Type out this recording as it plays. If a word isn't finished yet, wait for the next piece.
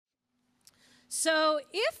So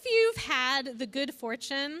if you've had the good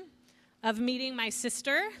fortune of meeting my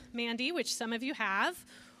sister, Mandy, which some of you have,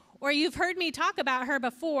 or you've heard me talk about her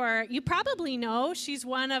before, you probably know she's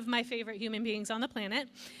one of my favorite human beings on the planet,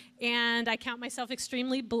 and I count myself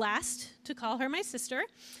extremely blessed to call her my sister.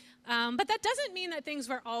 But that doesn't mean that things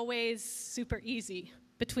were always super easy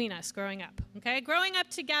between us growing up, okay? Growing up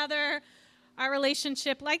together, our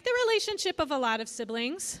relationship, like the relationship of a lot of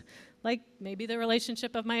siblings, like maybe the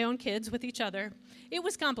relationship of my own kids with each other, it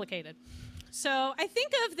was complicated. So I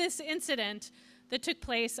think of this incident that took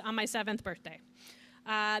place on my 7th birthday.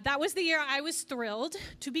 That was the year I was thrilled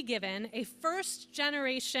to be given a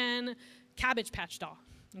first-generation Cabbage Patch doll,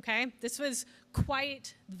 okay? This was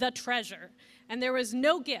quite the treasure, and there was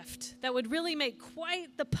no gift that would really make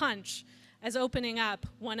quite the punch as opening up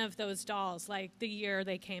one of those dolls like the year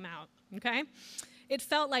they came out, okay? It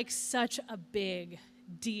felt like such a big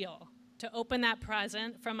deal to open that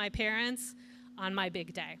present from my parents on my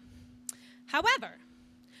big day. However,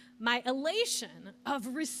 my elation of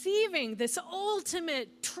receiving this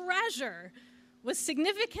ultimate treasure was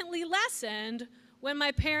significantly lessened when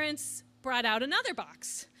my parents brought out another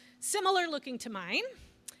box, similar looking to mine,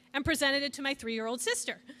 and presented it to my 3-year-old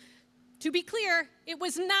sister. To be clear, it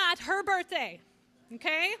was not her birthday,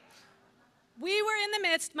 okay? We were in the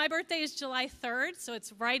midst, my birthday is July 3rd, so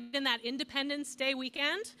it's right in that Independence Day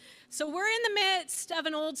weekend. So we're in the midst of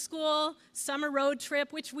an old school summer road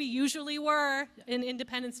trip, which we usually were in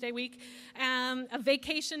Independence Day week, a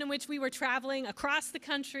vacation in which we were traveling across the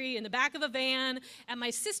country in the back of a van, and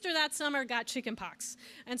my sister that summer got chickenpox.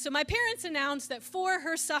 And so my parents announced that for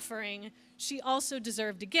her suffering, she also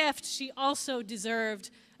deserved a gift. She also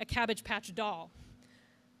deserved a Cabbage Patch doll.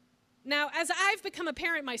 Now, as I've become a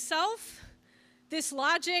parent myself, this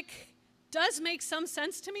logic does make some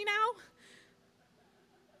sense to me now.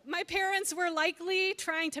 My parents were likely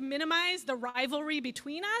trying to minimize the rivalry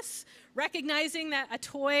between us, recognizing that a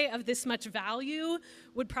toy of this much value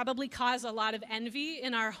would probably cause a lot of envy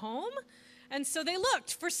in our home. And so they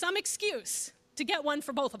looked for some excuse to get one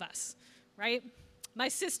for both of us, right? My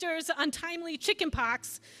sister's untimely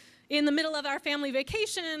chickenpox in the middle of our family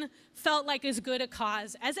vacation felt like as good a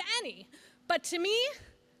cause as any. But to me,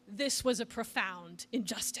 this was a profound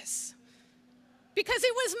injustice because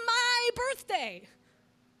it was my birthday.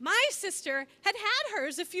 My sister had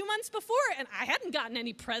hers a few months before, and I hadn't gotten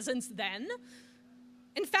any presents then.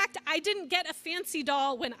 In fact, I didn't get a fancy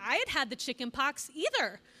doll when I had the chickenpox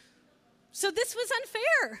either. So this was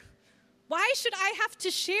unfair. Why should I have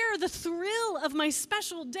to share the thrill of my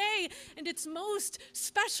special day and its most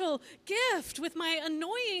special gift with my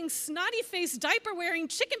annoying, snotty-faced, diaper-wearing,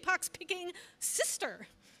 chickenpox-picking sister?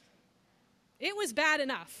 It was bad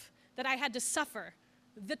enough that I had to suffer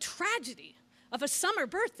the tragedy of a summer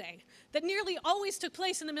birthday that nearly always took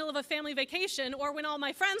place in the middle of a family vacation or when all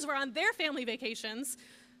my friends were on their family vacations,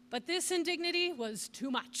 but this indignity was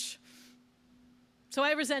too much. So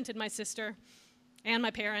I resented my sister and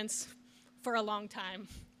my parents for a long time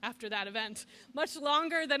after that event, much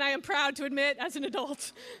longer than I am proud to admit as an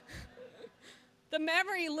adult. The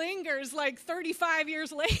memory lingers like 35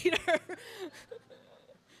 years later.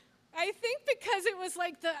 I think because it was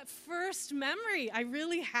like the first memory I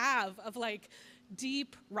really have of like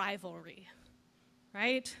deep rivalry,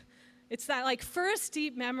 right? It's that like first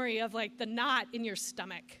deep memory of like the knot in your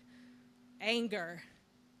stomach, anger,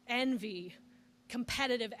 envy,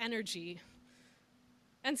 competitive energy.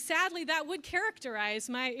 And sadly, that would characterize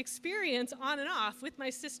my experience on and off with my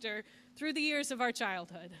sister through the years of our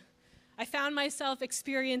childhood. I found myself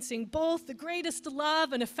experiencing both the greatest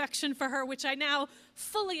love and affection for her, which I now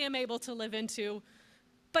fully am able to live into.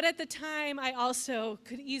 But at the time, I also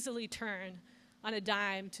could easily turn on a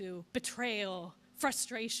dime to betrayal,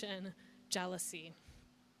 frustration, jealousy.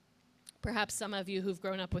 Perhaps some of you who've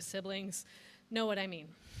grown up with siblings know what I mean.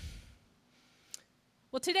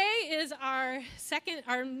 Well, today is our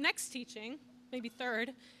next teaching, maybe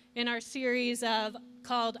third, in our series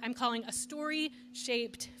I'm calling A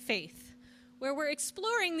Story-Shaped Faith, where we're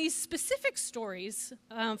exploring these specific stories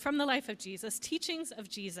from the life of Jesus, teachings of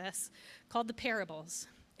Jesus, called the parables,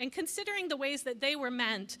 and considering the ways that they were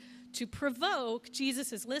meant to provoke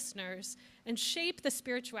Jesus' listeners and shape the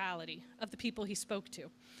spirituality of the people he spoke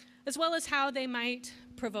to, as well as how they might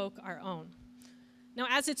provoke our own. Now,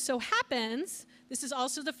 as it so happens, this is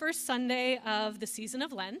also the first Sunday of the season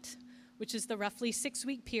of Lent, which is the roughly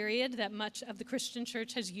 6-week period that much of the Christian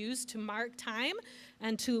church has used to mark time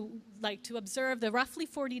and to observe the roughly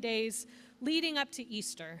 40 days leading up to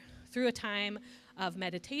Easter through a time of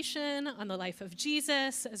meditation on the life of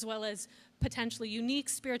Jesus, as well as potentially unique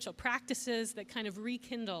spiritual practices that kind of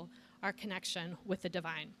rekindle our connection with the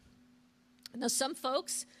divine. Now, some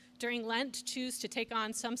folks during Lent choose to take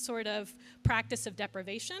on some sort of practice of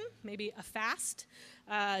deprivation, maybe a fast,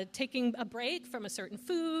 taking a break from a certain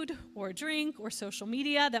food or drink or social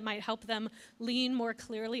media that might help them lean more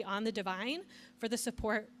clearly on the divine for the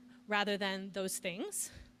support rather than those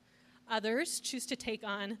things. Others choose to take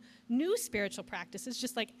on new spiritual practices,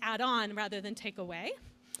 just like add on rather than take away.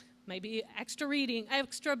 Maybe extra reading,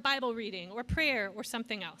 extra Bible reading, or prayer, or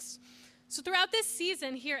something else. So throughout this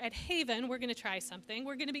season here at Haven, we're going to try something.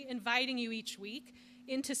 We're going to be inviting you each week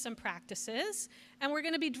into some practices, and we're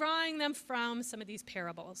going to be drawing them from some of these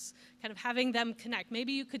parables, kind of having them connect.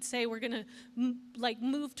 Maybe you could say we're going to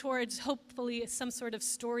move towards, hopefully, some sort of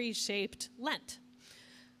story-shaped Lent.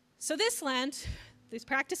 So this Lent, these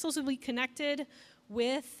practices will be connected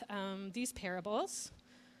with these parables,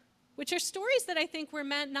 which are stories that I think were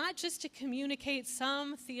meant not just to communicate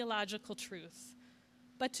some theological truth,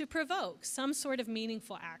 but to provoke some sort of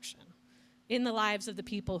meaningful action in the lives of the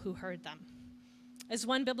people who heard them. As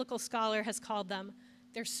one biblical scholar has called them,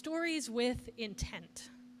 they're stories with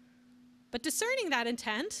intent. But discerning that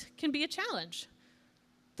intent can be a challenge.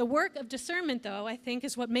 The work of discernment, though, I think,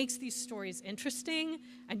 is what makes these stories interesting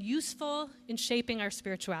and useful in shaping our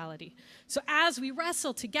spirituality. So as we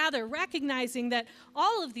wrestle together, recognizing that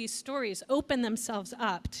all of these stories open themselves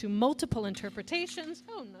up to multiple interpretations.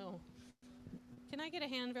 Oh, no. Can I get a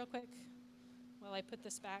hand real quick while I put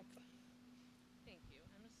this back? Thank you.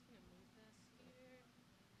 I'm just going to move this here.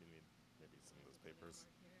 You need maybe some of those papers.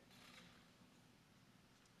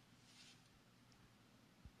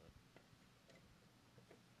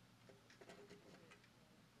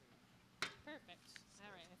 Perfect.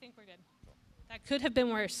 All right, I think we're good. That could have been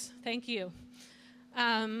worse. Thank you.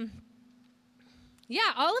 All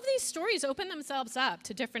of these stories open themselves up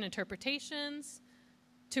to different interpretations,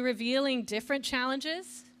 to revealing different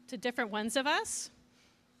challenges to different ones of us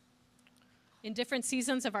in different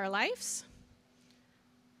seasons of our lives.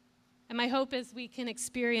 And my hope is we can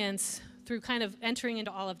experience, through kind of entering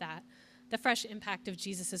into all of that, the fresh impact of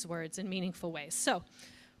Jesus' words in meaningful ways. So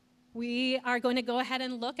we are going to go ahead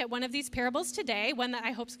and look at one of these parables today, one that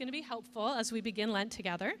I hope is going to be helpful as we begin Lent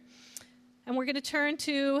together. And we're going to turn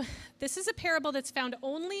to, this is a parable that's found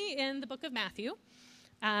only in the book of Matthew,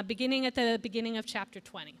 beginning at the beginning of chapter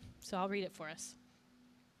 20. So I'll read it for us.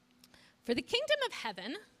 For the kingdom of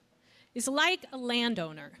heaven is like a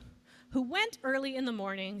landowner who went early in the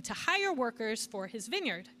morning to hire workers for his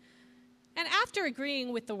vineyard. And after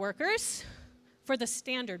agreeing with the workers for the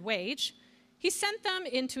standard wage, he sent them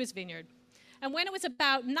into his vineyard. And when it was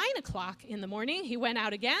about 9 o'clock in the morning, he went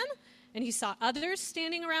out again, and he saw others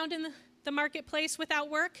standing around in the marketplace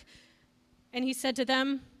without work. And he said to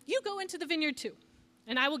them, "You go into the vineyard too,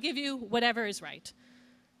 and I will give you whatever is right."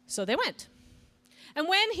 So they went. And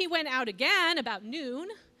when he went out again about noon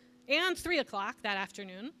and 3 o'clock that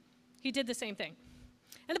afternoon, he did the same thing.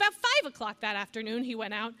 And about 5 o'clock that afternoon, he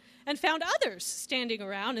went out and found others standing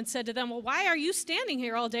around and said to them, "Well, why are you standing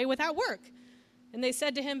here all day without work?" And they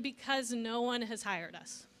said to him, "Because no one has hired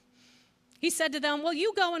us." He said to them, "Well,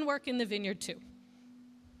 you go and work in the vineyard too."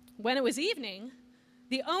 When it was evening,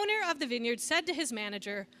 the owner of the vineyard said to his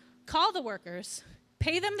manager, "Call the workers,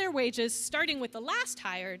 pay them their wages, starting with the last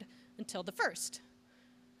hired until the first."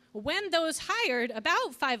 When those hired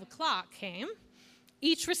about 5 o'clock came,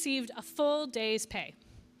 each received a full day's pay.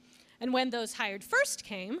 And when those hired first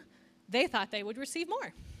came, they thought they would receive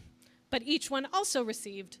more. But each one also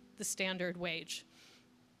received the standard wage.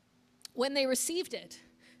 When they received it,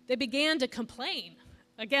 they began to complain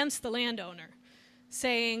against the landowner,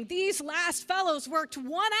 saying, "These last fellows worked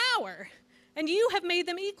 1 hour, and you have made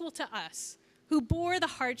them equal to us, who bore the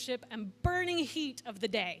hardship and burning heat of the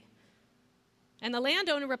day." And the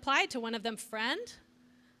landowner replied to one of them, "Friend,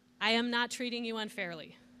 I am not treating you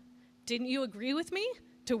unfairly. Didn't you agree with me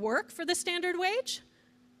to work for the standard wage?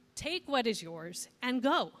 Take what is yours and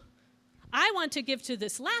go. I want to give to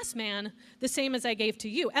this last man the same as I gave to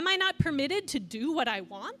you. Am I not permitted to do what I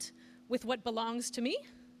want with what belongs to me?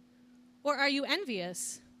 Or are you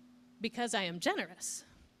envious because I am generous?"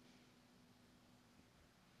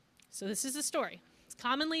 So this is a story. It's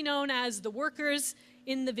commonly known as the workers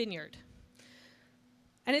in the vineyard.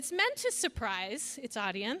 And it's meant to surprise its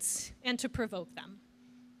audience and to provoke them.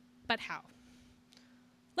 But how?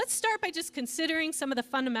 Let's start by just considering some of the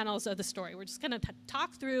fundamentals of the story. We're just going to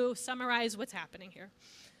talk through, summarize what's happening here.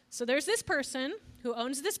 So there's this person who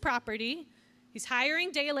owns this property. He's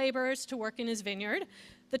hiring day laborers to work in his vineyard.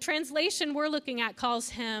 The translation we're looking at calls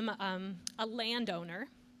him a landowner.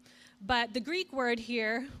 But the Greek word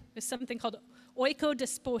here is something called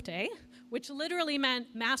oikodespote, which literally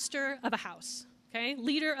meant master of a house. okay?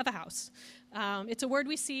 Leader of a house. It's a word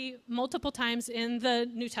we see multiple times in the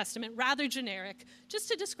New Testament, rather generic, just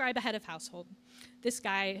to describe a head of household. This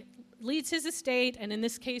guy leads his estate, and in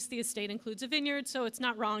this case, the estate includes a vineyard, so it's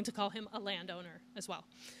not wrong to call him a landowner as well.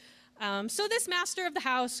 So this master of the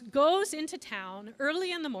house goes into town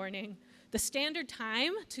early in the morning. The standard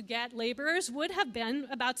time to get laborers would have been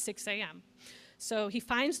about 6 a.m. So he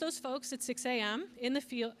finds those folks at 6 a.m. in the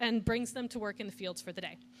field and brings them to work in the fields for the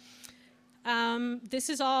day. This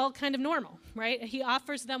is all kind of normal, right? He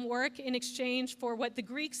offers them work in exchange for what the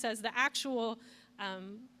Greek says the actual,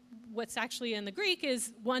 what's actually in the Greek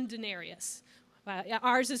is 1 denarius.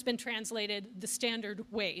 Ours has been translated the standard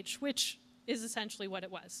wage, which is essentially what it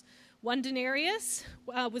was. 1 denarius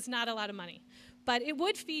was not a lot of money, but it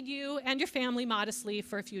would feed you and your family modestly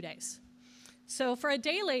for a few days. So for a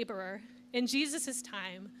day laborer in Jesus'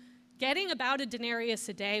 time, getting about a denarius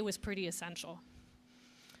a day was pretty essential.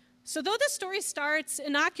 So though the story starts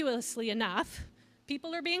innocuously enough,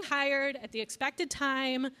 people are being hired at the expected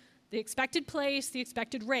time, the expected place, the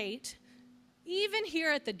expected rate. Even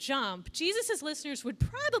here at the jump, Jesus' listeners would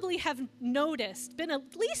probably have noticed, been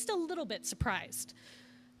at least a little bit surprised,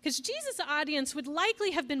 because Jesus' audience would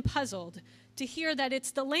likely have been puzzled to hear that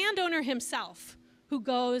it's the landowner himself who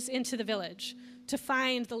goes into the village to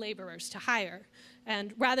find the laborers to hire,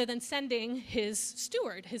 and rather than sending his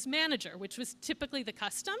steward, his manager, which was typically the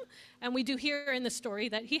custom, and we do hear in the story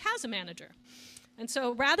that he has a manager. And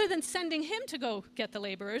so rather than sending him to go get the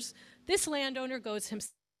laborers, this landowner goes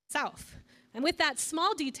himself. And with that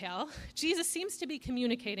small detail, Jesus seems to be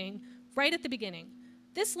communicating right at the beginning.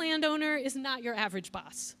 This landowner is not your average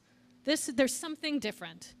boss. There's something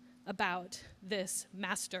different about this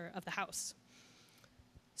master of the house.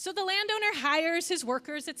 So the landowner hires his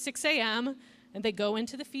workers at 6 a.m., and they go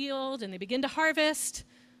into the field, and they begin to harvest.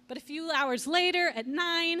 But a few hours later, at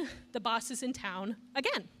 9, the boss is in town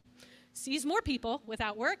again. Sees more people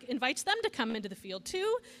without work, invites them to come into the field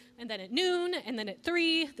too, and then at noon, and then at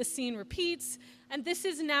 3, the scene repeats, and this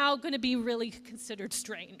is now going to be really considered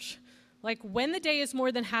strange. Like, when the day is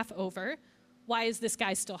more than half over, why is this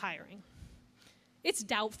guy still hiring? It's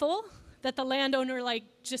doubtful that the landowner,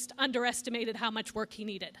 just underestimated how much work he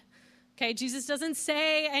needed. Okay, Jesus doesn't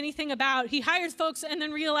say anything about, he hires folks and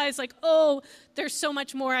then realized, oh, there's so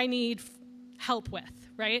much more I need help with,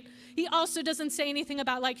 right? He also doesn't say anything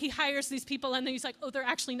about, he hires these people and then he's like, oh, they're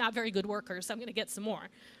actually not very good workers, I'm going to get some more,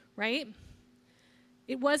 right?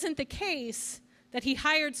 It wasn't the case that he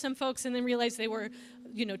hired some folks and then realized they were,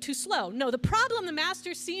 too slow. No, the problem the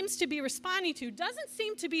master seems to be responding to doesn't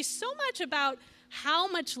seem to be so much about how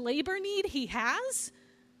much labor need he has,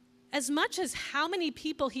 as much as how many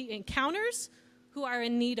people he encounters who are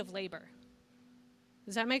in need of labor.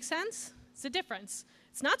 Does that make sense? It's a difference.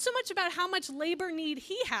 It's not so much about how much labor need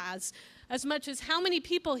he has, as much as how many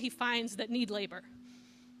people he finds that need labor.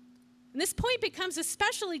 And this point becomes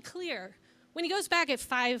especially clear when he goes back at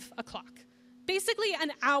 5 o'clock, basically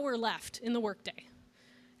an hour left in the workday.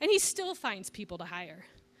 And he still finds people to hire.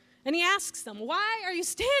 And he asks them, why are you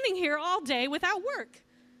standing here all day without work?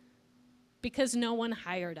 Because no one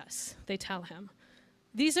hired us, they tell him.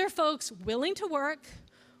 These are folks willing to work,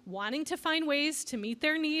 wanting to find ways to meet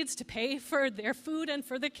their needs, to pay for their food and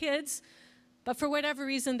for the kids, but for whatever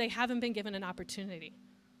reason, they haven't been given an opportunity.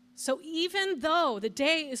 So even though the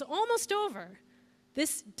day is almost over,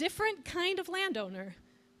 this different kind of landowner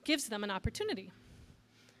gives them an opportunity.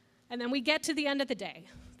 And then we get to the end of the day,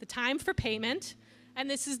 the time for payment, and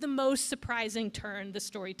this is the most surprising turn the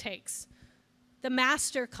story takes. The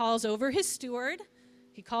master calls over his steward,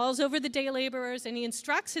 he calls over the day laborers, and he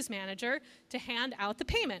instructs his manager to hand out the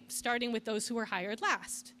payment, starting with those who were hired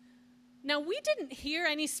last. Now, we didn't hear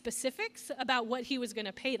any specifics about what he was going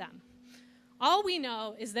to pay them. All we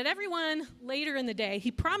know is that everyone later in the day, he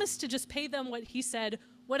promised to just pay them what he said,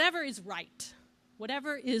 whatever is right.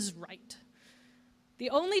 Whatever is right. The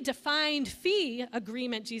only defined fee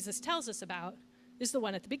agreement Jesus tells us about is the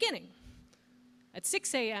one at the beginning. At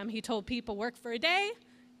 6 a.m., he told people, work for a day,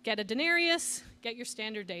 get a denarius, get your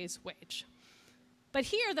standard day's wage. But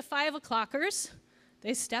here, the 5 o'clockers,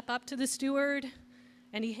 they step up to the steward,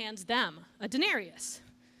 and he hands them a denarius.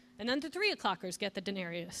 And then the 3 o'clockers get the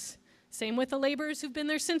denarius. Same with the laborers who've been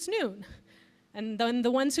there since noon. And then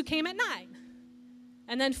the ones who came at 9.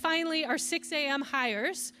 And then finally, our 6 a.m.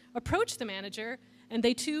 hires approach the manager, and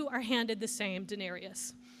they too are handed the same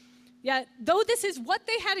denarius. Yet, though this is what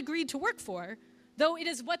they had agreed to work for, though it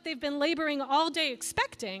is what they've been laboring all day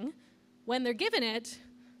expecting, when they're given it,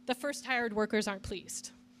 the first hired workers aren't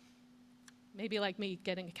pleased. Maybe like me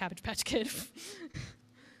getting a Cabbage Patch Kid.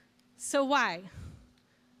 So why?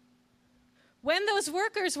 When those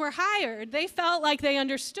workers were hired, they felt like they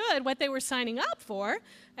understood what they were signing up for,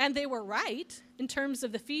 and they were right in terms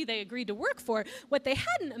of the fee they agreed to work for. What they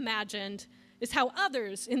hadn't imagined is how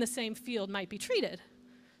others in the same field might be treated.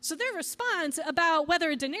 So their response about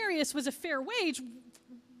whether a denarius was a fair wage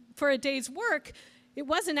for a day's work, it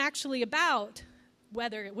wasn't actually about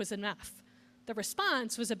whether it was enough. The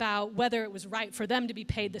response was about whether it was right for them to be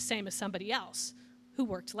paid the same as somebody else who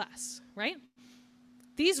worked less, right?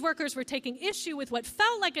 These workers were taking issue with what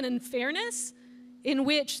felt like an unfairness in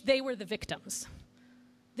which they were the victims.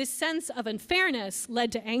 This sense of unfairness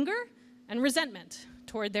led to anger and resentment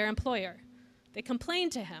toward their employer. They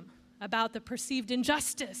complained to him about the perceived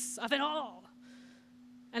injustice of it all.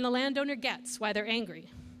 And the landowner gets why they're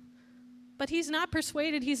angry. But he's not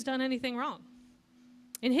persuaded he's done anything wrong.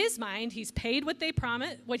 In his mind, he's paid what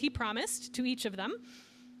he promised to each of them.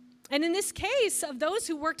 And in this case of those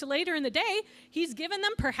who worked later in the day, he's given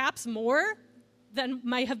them perhaps more than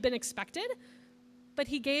might have been expected, but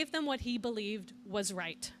he gave them what he believed was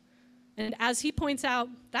right. And as he points out,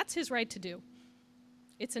 that's his right to do.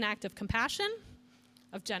 It's an act of compassion,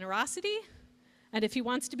 of generosity, and if he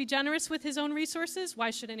wants to be generous with his own resources, why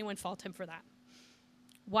should anyone fault him for that?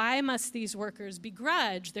 Why must these workers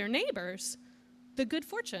begrudge their neighbors the good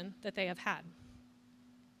fortune that they have had?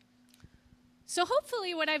 So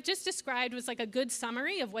hopefully what I've just described was like a good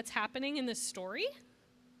summary of what's happening in this story.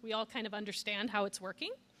 We all kind of understand how it's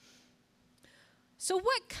working. So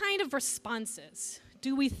what kind of responses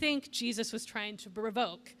do we think Jesus was trying to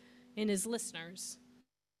provoke in his listeners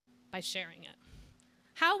by sharing it?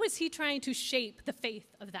 How was he trying to shape the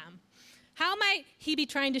faith of them? How might he be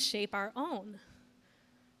trying to shape our own?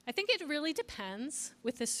 I think it really depends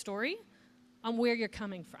with this story on where you're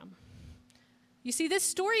coming from. You see, this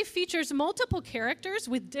story features multiple characters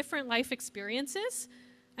with different life experiences,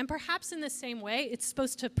 and perhaps in the same way, it's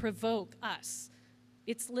supposed to provoke us,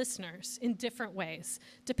 its listeners, in different ways,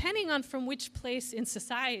 depending on from which place in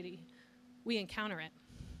society we encounter it.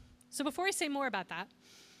 So before I say more about that,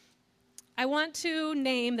 I want to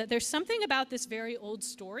name that there's something about this very old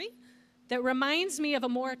story that reminds me of a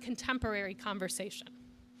more contemporary conversation.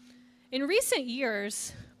 In recent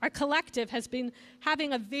years, our collective has been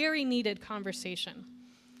having a very needed conversation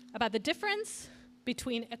about the difference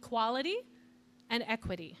between equality and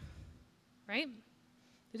equity, right?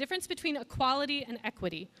 The difference between equality and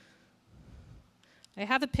equity. I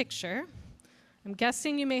have a picture. I'm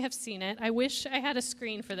guessing you may have seen it. I wish I had a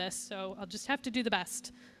screen for this, so I'll just have to do the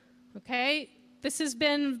best, okay? This has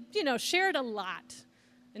been, shared a lot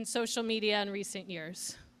in social media in recent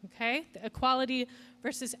years, okay? The equality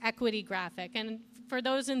versus equity graphic. And for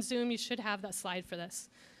those in Zoom, you should have that slide for this.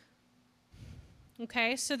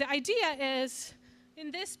 Okay, so the idea is,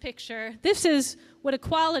 in this picture, this is what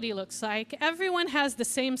equality looks like. Everyone has the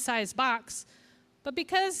same size box, but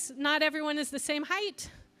because not everyone is the same height,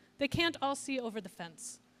 they can't all see over the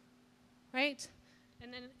fence, right?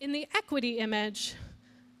 And then in the equity image,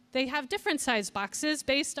 they have different size boxes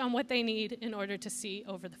based on what they need in order to see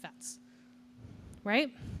over the fence, right?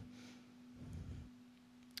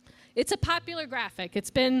 It's a popular graphic. It's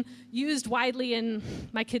been used widely in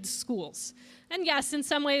my kids' schools. And yes, in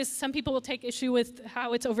some ways, some people will take issue with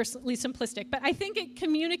how it's overly simplistic, but I think it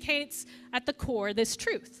communicates at the core this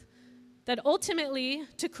truth, that ultimately,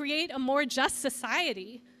 to create a more just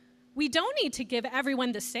society, we don't need to give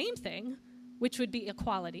everyone the same thing, which would be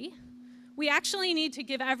equality. We actually need to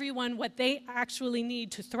give everyone what they actually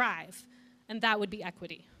need to thrive, and that would be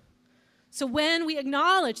equity. So when we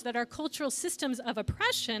acknowledge that our cultural systems of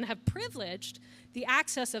oppression have privileged the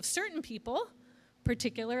access of certain people,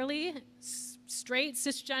 particularly straight,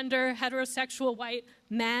 cisgender, heterosexual white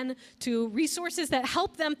men, to resources that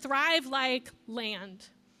help them thrive, like land,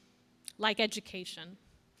 like education,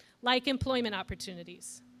 like employment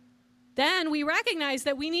opportunities, then we recognize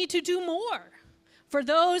that we need to do more for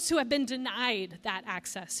those who have been denied that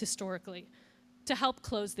access historically to help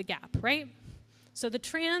close the gap, right? So the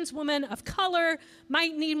trans woman of color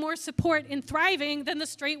might need more support in thriving than the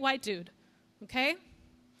straight white dude, okay?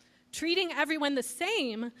 Treating everyone the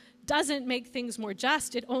same doesn't make things more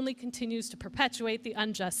just. It only continues to perpetuate the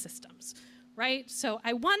unjust systems, right? So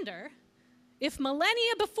I wonder if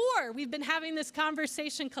millennia before we've been having this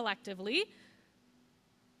conversation collectively,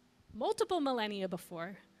 multiple millennia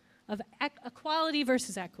before, of equality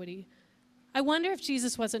versus equity, I wonder if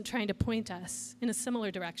Jesus wasn't trying to point us in a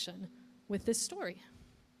similar direction with this story.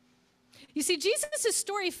 You see, Jesus'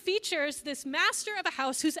 story features this master of a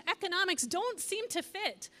house whose economics don't seem to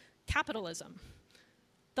fit capitalism.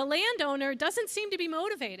 The landowner doesn't seem to be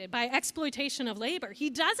motivated by exploitation of labor. He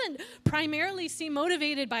doesn't primarily seem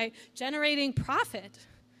motivated by generating profit.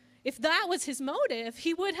 If that was his motive,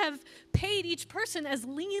 he would have paid each person as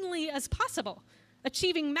leanly as possible,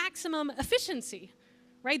 achieving maximum efficiency,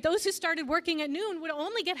 right? Those who started working at noon would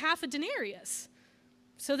only get half a denarius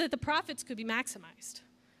so that the profits could be maximized.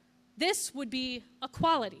 This would be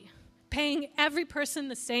equality, paying every person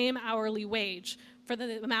the same hourly wage for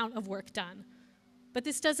the amount of work done. But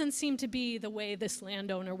this doesn't seem to be the way this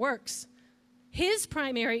landowner works. His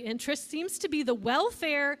primary interest seems to be the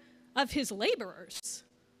welfare of his laborers,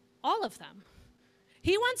 all of them.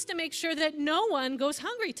 He wants to make sure that no one goes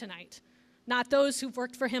hungry tonight, not those who've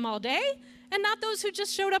worked for him all day, and not those who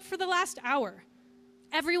just showed up for the last hour.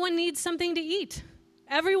 Everyone needs something to eat.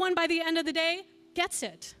 Everyone by the end of the day gets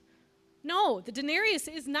it. No, the denarius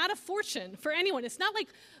is not a fortune for anyone. It's not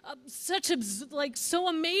like so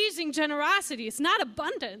amazing generosity. It's not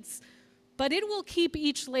abundance, but it will keep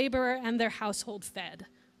each laborer and their household fed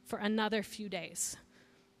for another few days.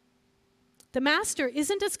 The master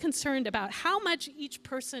isn't as concerned about how much each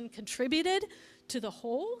person contributed to the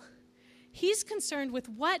whole. He's concerned with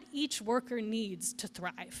what each worker needs to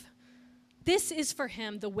thrive. This is for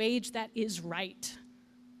him the wage that is right.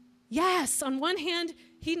 Yes, on one hand,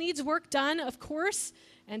 he needs work done, of course,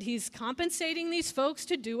 and he's compensating these folks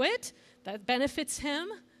to do it. That benefits him.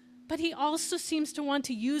 But he also seems to want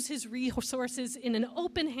to use his resources in an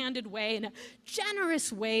open-handed way, in a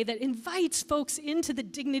generous way that invites folks into the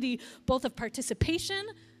dignity both of participation,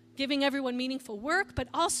 giving everyone meaningful work, but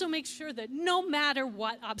also make sure that no matter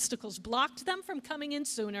what obstacles blocked them from coming in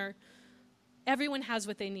sooner, everyone has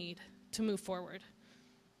what they need to move forward.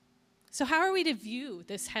 So how are we to view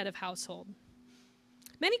this head of household?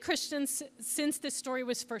 Many Christians, since this story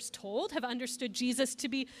was first told, have understood Jesus to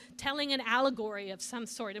be telling an allegory of some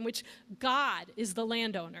sort in which God is the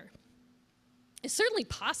landowner. It's certainly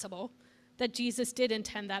possible that Jesus did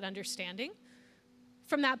intend that understanding.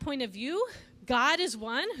 From that point of view, God is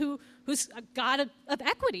one who's a God of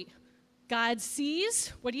equity. God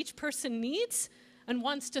sees what each person needs and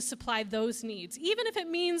wants to supply those needs, even if it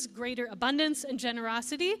means greater abundance and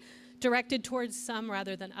generosity directed towards some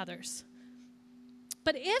rather than others.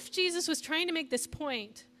 But if Jesus was trying to make this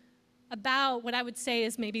point about what I would say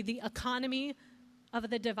is maybe the economy of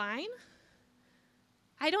the divine,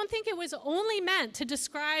 I don't think it was only meant to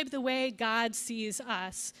describe the way God sees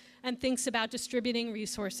us and thinks about distributing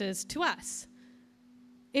resources to us.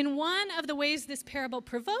 In one of the ways this parable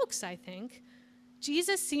provokes, I think,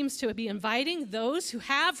 Jesus seems to be inviting those who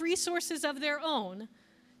have resources of their own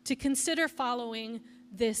to consider following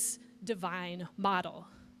this divine model.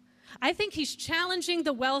 I think he's challenging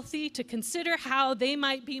the wealthy to consider how they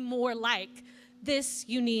might be more like this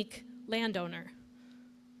unique landowner.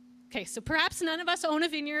 Okay, so perhaps none of us own a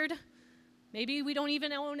vineyard. Maybe we don't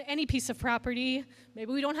even own any piece of property.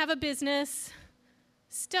 Maybe we don't have a business.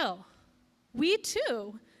 Still, we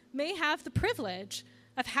too may have the privilege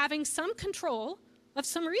of having some control of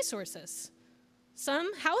some resources.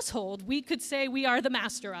 Some household we could say we are the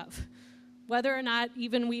master of, whether or not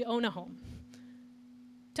even we own a home.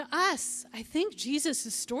 To us, I think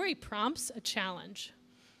Jesus' story prompts a challenge.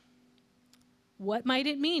 What might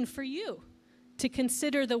it mean for you to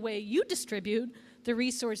consider the way you distribute the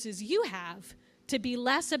resources you have to be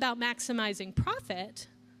less about maximizing profit,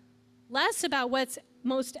 less about what's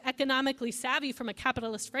most economically savvy from a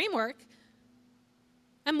capitalist framework,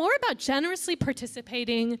 and more about generously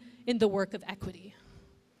participating in the work of equity?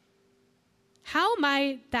 How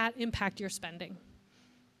might that impact your spending?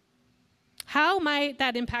 How might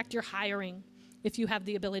that impact your hiring if you have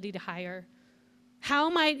the ability to hire? How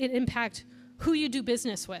might it impact who you do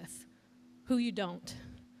business with, who you don't?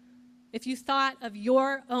 If you thought of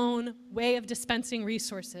your own way of dispensing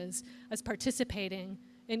resources as participating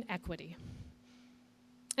in equity.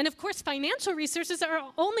 And of course, financial resources are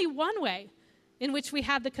only one way in which we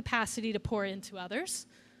have the capacity to pour into others.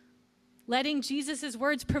 Letting Jesus'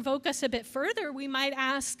 words provoke us a bit further, we might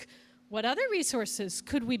ask, what other resources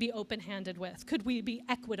could we be open-handed with? Could we be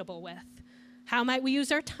equitable with? How might we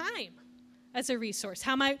use our time as a resource?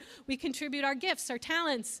 How might we contribute our gifts, our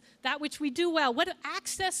talents, that which we do well? What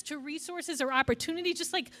access to resources or opportunity,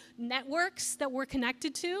 just like networks that we're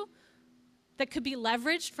connected to, that could be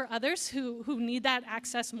leveraged for others who need that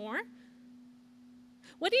access more?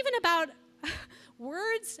 What even about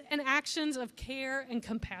words and actions of care and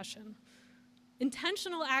compassion?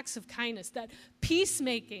 Intentional acts of kindness, that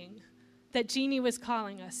peacemaking that Jeannie was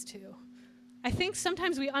calling us to. I think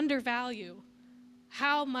sometimes we undervalue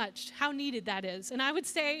how needed that is. And I would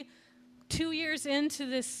say 2 years into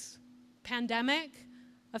this pandemic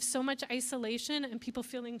of so much isolation and people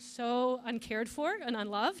feeling so uncared for and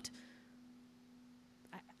unloved,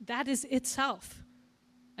 that is itself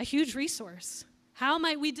a huge resource. How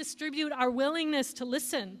might we distribute our willingness to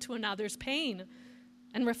listen to another's pain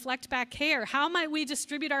and reflect back care? How might we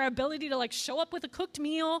distribute our ability to show up with a cooked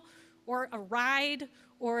meal or a ride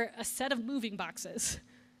or a set of moving boxes?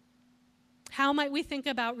 How might we think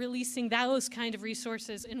about releasing those kind of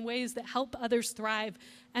resources in ways that help others thrive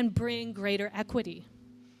and bring greater equity?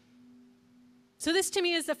 So this to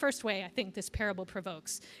me is the first way I think this parable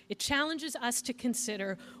provokes. It challenges us to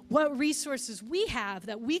consider what resources we have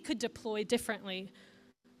that we could deploy differently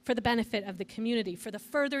for the benefit of the community, for the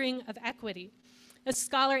furthering of equity. As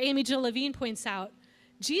scholar Amy Jill Levine points out,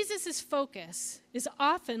 Jesus' focus is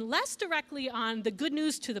often less directly on the good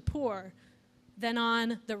news to the poor than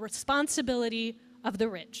on the responsibility of the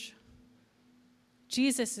rich.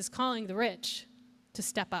 Jesus is calling the rich to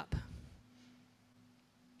step up.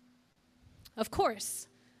 Of course,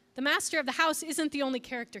 the master of the house isn't the only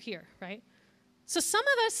character here, right? So some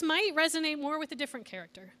of us might resonate more with a different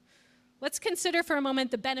character. Let's consider for a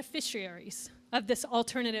moment the beneficiaries of this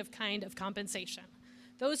alternative kind of compensation.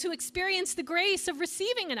 Those who experience the grace of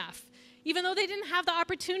receiving enough, even though they didn't have the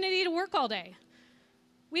opportunity to work all day.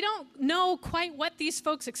 We don't know quite what these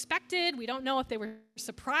folks expected. We don't know if they were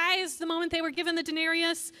surprised the moment they were given the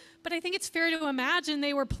denarius, but I think it's fair to imagine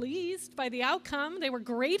they were pleased by the outcome. They were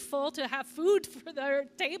grateful to have food for their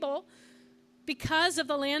table. Because of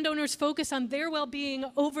the landowner's focus on their well-being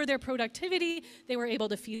over their productivity, they were able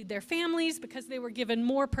to feed their families. Because they were given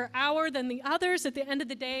more per hour than the others, at the end of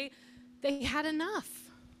the day, they had enough.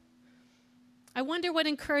 I wonder what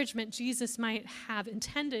encouragement Jesus might have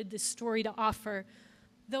intended this story to offer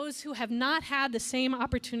those who have not had the same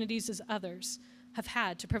opportunities as others have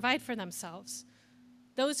had to provide for themselves.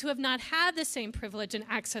 Those who have not had the same privilege and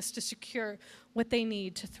access to secure what they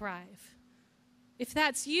need to thrive. If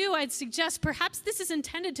that's you, I'd suggest perhaps this is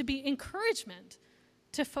intended to be encouragement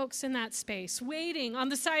to folks in that space, waiting on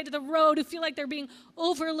the side of the road who feel like they're being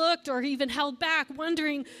overlooked or even held back,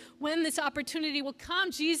 wondering when this opportunity will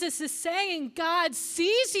come. Jesus is saying, God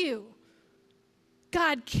sees you.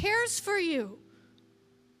 God cares for you.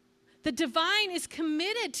 The divine is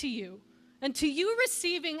committed to you and to you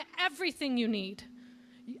receiving everything you need.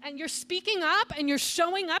 And you're speaking up and you're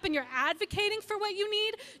showing up and you're advocating for what you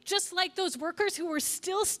need, just like those workers who were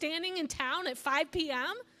still standing in town at 5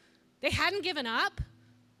 p.m. They hadn't given up.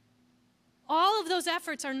 All of those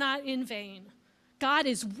efforts are not in vain. God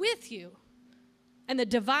is with you. And the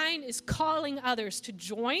divine is calling others to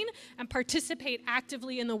join and participate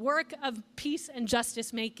actively in the work of peace and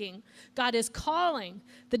justice making. God is calling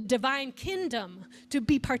the divine kingdom to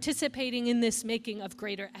be participating in this making of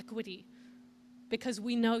greater equity because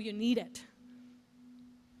we know you need it.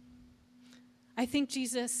 I think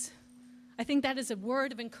that is a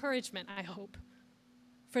word of encouragement, I hope,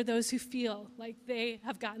 for those who feel like they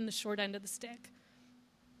have gotten the short end of the stick.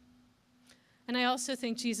 And I also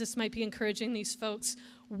think Jesus might be encouraging these folks,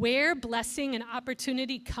 where blessing and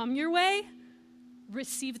opportunity come your way,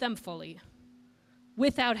 receive them fully,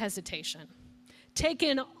 without hesitation. Take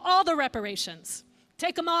in all the reparations.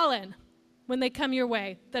 Take them all in when they come your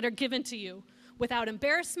way that are given to you, without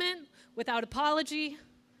embarrassment, without apology.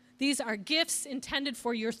 These are gifts intended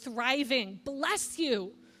for your thriving. Bless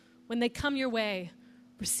you when they come your way.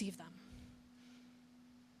 Receive them.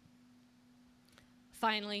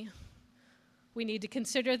 Finally, we need to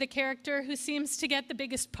consider the character who seems to get the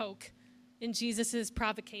biggest poke in Jesus'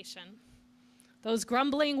 provocation. Those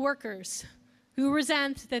grumbling workers who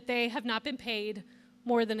resent that they have not been paid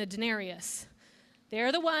more than a denarius.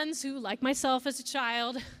 They're the ones who, like myself as a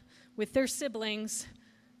child, with their siblings,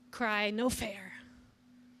 cry, "No fair."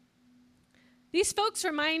 These folks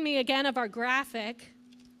remind me again of our graphic.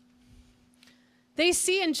 They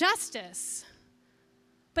see injustice,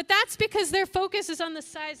 but that's because their focus is on the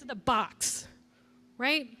size of the box.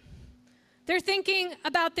 Right? They're thinking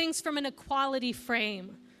about things from an equality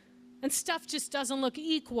frame, and stuff just doesn't look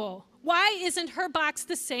equal. Why isn't her box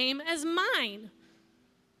the same as mine?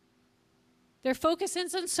 Their focus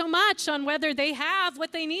isn't so much on whether they have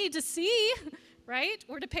what they need to see, right,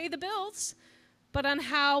 or to pay the bills, but on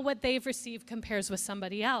how what they've received compares with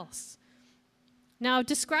somebody else. Now,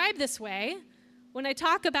 described this way, when I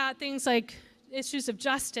talk about things like issues of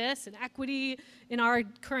justice and equity in our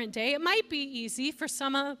current day, it might be easy for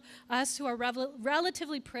some of us who are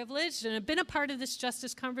relatively privileged and have been a part of this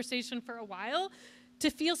justice conversation for a while to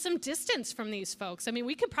feel some distance from these folks. I mean,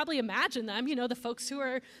 we could probably imagine them, the folks who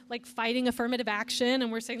are fighting affirmative action,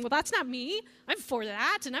 and we're saying, well, that's not me. I'm for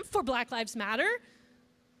that, and I'm for Black Lives Matter.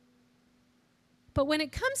 But when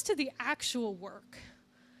it comes to the actual work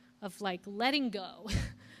of letting go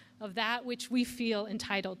of that which we feel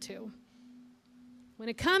entitled to, when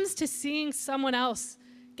it comes to seeing someone else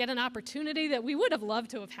get an opportunity that we would have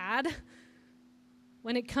loved to have had.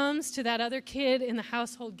 When it comes to that other kid in the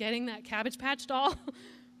household getting that Cabbage Patch doll,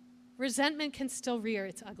 resentment can still rear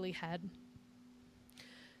its ugly head.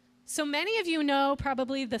 So many of you know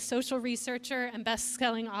probably the social researcher and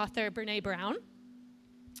best-selling author Brené Brown.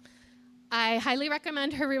 I highly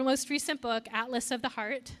recommend her most recent book, Atlas of the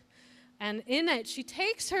Heart. And in it, she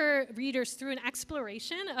takes her readers through an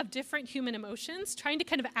exploration of different human emotions, trying to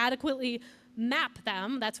kind of adequately map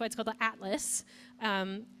them, that's why it's called the Atlas,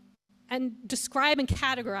 and describe and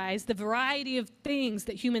categorize the variety of things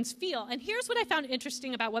that humans feel. And here's what I found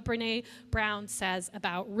interesting about what Brené Brown says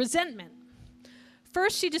about resentment.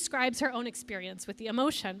 First, she describes her own experience with the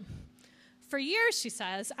emotion. For years, she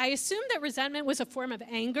says, I assumed that resentment was a form of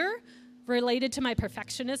anger related to my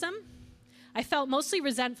perfectionism. I felt mostly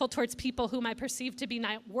resentful towards people whom I perceived to be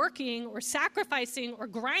not working or sacrificing or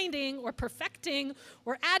grinding or perfecting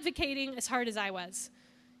or advocating as hard as I was.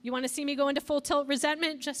 You want to see me go into full tilt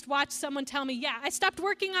resentment? Just watch someone tell me, yeah, I stopped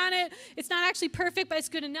working on it. It's not actually perfect, but it's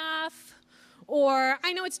good enough. Or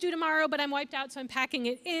I know it's due tomorrow, but I'm wiped out, so I'm packing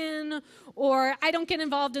it in. Or I don't get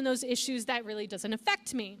involved in those issues. That really doesn't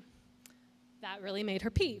affect me. That really made her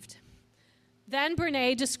peeved. Then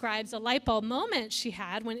Brené describes a light bulb moment she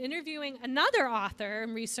had when interviewing another author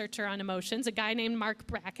and researcher on emotions, a guy named Mark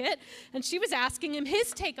Brackett, and she was asking him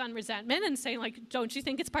his take on resentment and saying, like, don't you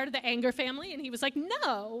think it's part of the anger family? And he was like,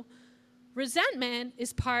 no, resentment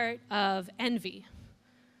is part of envy.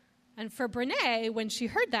 And for Brené, when she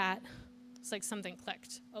heard that, it's like something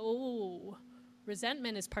clicked. Oh,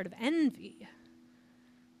 resentment is part of envy.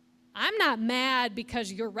 I'm not mad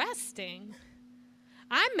because you're resting.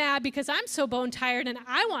 I'm mad because I'm so bone tired and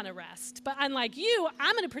I want to rest. But unlike you,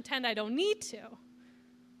 I'm going to pretend I don't need to.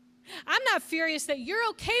 I'm not furious that you're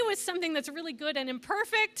okay with something that's really good and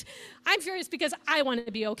imperfect. I'm furious because I want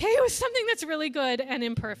to be okay with something that's really good and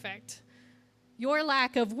imperfect. Your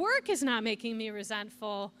lack of work is not making me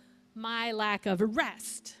resentful. My lack of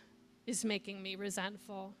rest is making me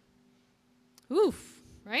resentful. Oof,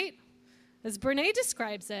 right? As Brené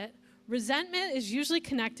describes it, resentment is usually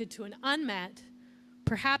connected to an unmet,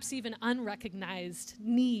 perhaps even unrecognized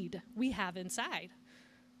need we have inside.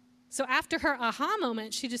 So after her aha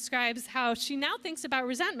moment, she describes how she now thinks about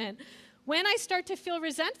resentment. When I start to feel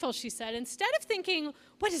resentful, she said, instead of thinking,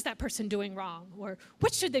 what is that person doing wrong? Or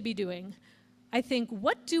what should they be doing? I think,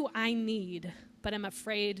 what do I need, but I'm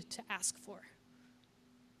afraid to ask for?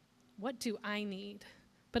 What do I need,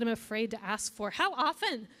 but I'm afraid to ask for? How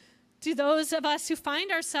often do those of us who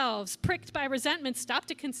find ourselves pricked by resentment stop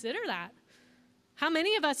to consider that? How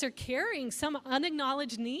many of us are carrying some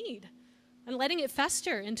unacknowledged need and letting it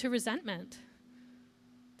fester into resentment?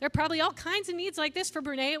 There are probably all kinds of needs like this. For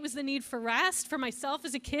Brené, it was the need for rest. For myself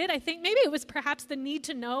as a kid, I think maybe it was perhaps the need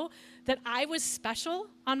to know that I was special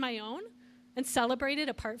on my own and celebrated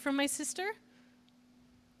apart from my sister.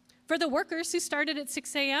 For the workers who started at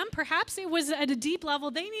 6 a.m., perhaps it was at a deep level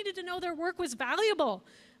they needed to know their work was valuable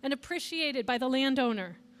and appreciated by the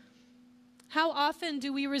landowner. How often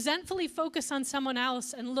do we resentfully focus on someone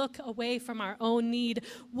else and look away from our own need?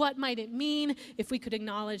 What might it mean if we could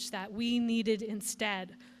acknowledge that we needed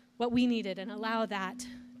instead what we needed and allow that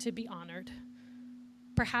to be honored?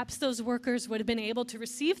 Perhaps those workers would have been able to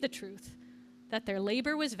receive the truth that their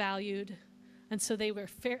labor was valued, and so they were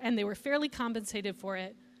fairly compensated for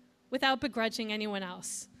it without begrudging anyone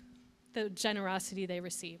else the generosity they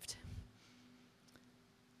received.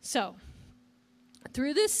 So,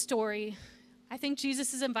 through this story, I think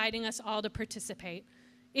Jesus is inviting us all to participate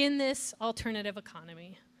in this alternative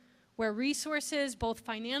economy where resources, both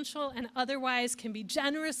financial and otherwise, can be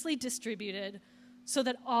generously distributed so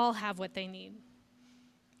that all have what they need.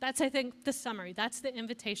 That's, I think, the summary. That's the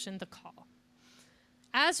invitation, the call.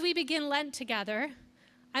 As we begin Lent together,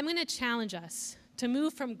 I'm going to challenge us to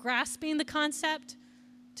move from grasping the concept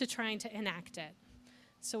to trying to enact it.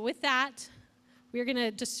 So with that, we're going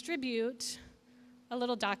to distribute a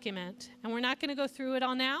little document. And we're not going to go through it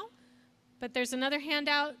all now, but there's another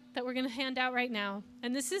handout that we're going to hand out right now.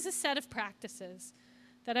 And this is a set of practices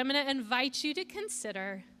that I'm going to invite you to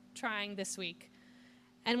consider trying this week.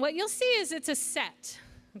 And what you'll see is it's a set,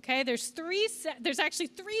 okay? There's actually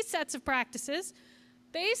three sets of practices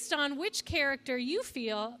based on which character you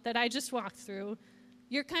feel that I just walked through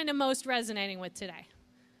you're kind of most resonating with today.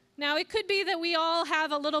 Now, it could be that we all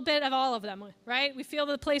have a little bit of all of them, right? We feel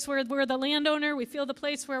the place where we're the landowner. We feel the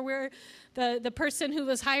place where we're the person who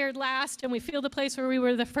was hired last. And we feel the place where we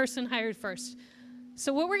were the person hired first.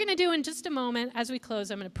 So what we're going to do in just a moment as we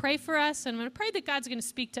close, I'm going to pray for us. And I'm going to pray that God's going to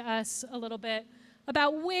speak to us a little bit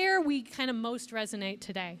about where we kind of most resonate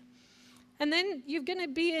today. And then you're going to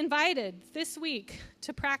be invited this week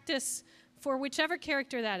to practice for whichever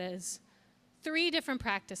character that is. 3 different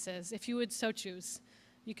practices, if you would so choose.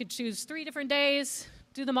 You could choose 3 different days,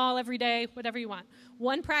 do them all every day, whatever you want.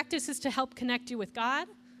 One practice is to help connect you with God.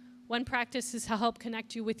 One practice is to help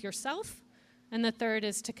connect you with yourself. And the third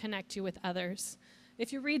is to connect you with others.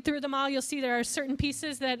 If you read through them all, you'll see there are certain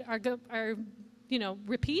pieces that are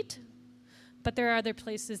repeat, but there are other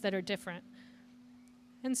places that are different.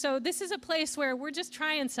 And so this is a place where we're just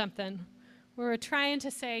trying something. We're trying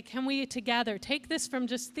to say, can we together take this from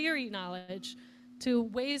just theory knowledge to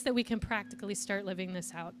ways that we can practically start living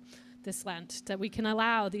this out this Lent, that we can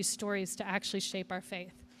allow these stories to actually shape our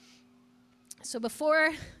faith. So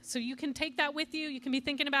you can take that with you. You can be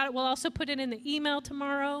thinking about it. We'll also put it in the email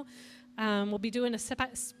tomorrow. We'll be doing a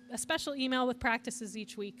special email with practices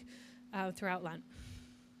each week throughout Lent.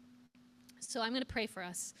 So I'm going to pray for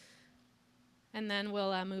us, and then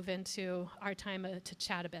we'll move into our time to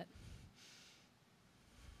chat a bit.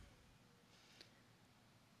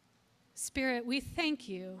 Spirit, we thank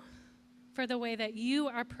you for the way that you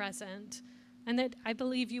are present, and that I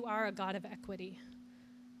believe you are a God of equity.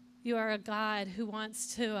 You are a God who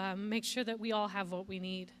wants to make sure that we all have what we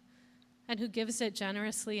need, and who gives it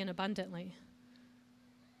generously and abundantly.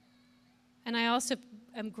 And I also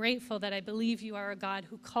am grateful that I believe you are a God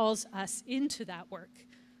who calls us into that work.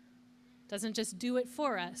 Doesn't just do it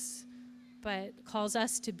for us, but calls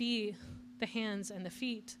us to be the hands and the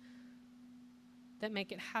feet that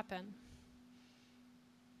make it happen.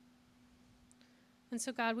 And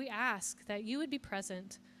so, God, we ask that you would be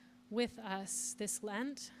present with us this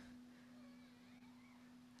Lent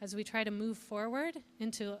as we try to move forward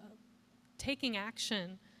into taking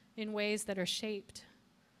action in ways that are shaped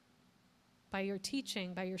by your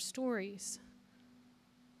teaching, by your stories,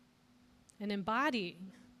 and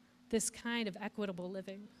embodying this kind of equitable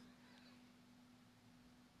living.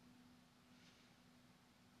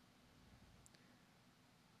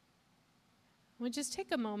 We'll just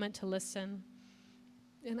take a moment to listen.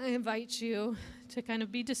 And I invite you to kind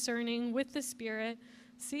of be discerning with the Spirit,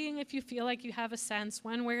 seeing if you feel like you have a sense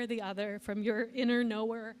one way or the other from your inner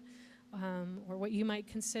knower, or what you might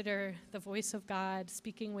consider the voice of God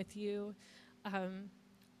speaking with you.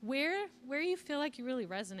 Where you feel like you really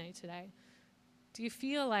resonate today. Do you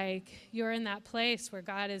feel like you're in that place where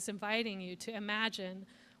God is inviting you to imagine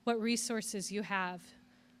what resources you have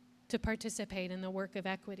to participate in the work of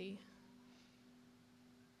equity?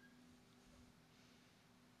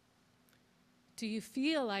 Do you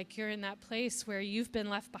feel like you're in that place where you've been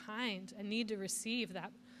left behind and need to receive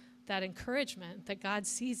that encouragement that God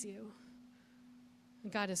sees you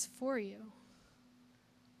and God is for you?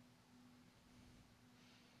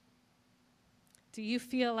 Do you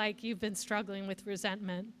feel like you've been struggling with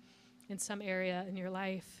resentment in some area in your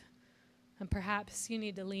life, and perhaps you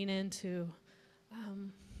need to lean into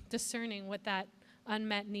discerning what that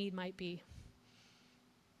unmet need might be?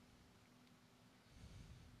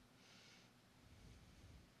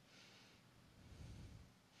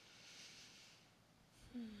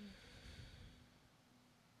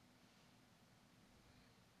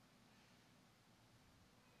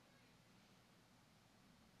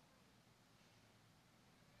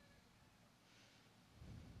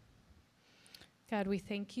 God, we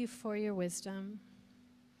thank you for your wisdom.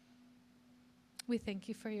 We thank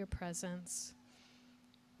you for your presence.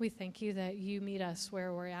 We thank you that you meet us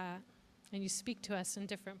where we're at, and you speak to us in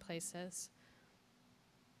different places.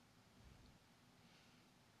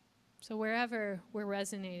 So wherever we're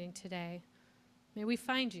resonating today, may we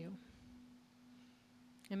find you,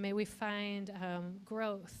 and may we find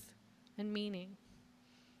growth and meaning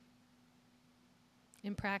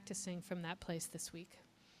in practicing from that place this week.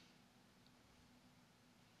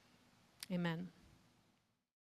 Amen.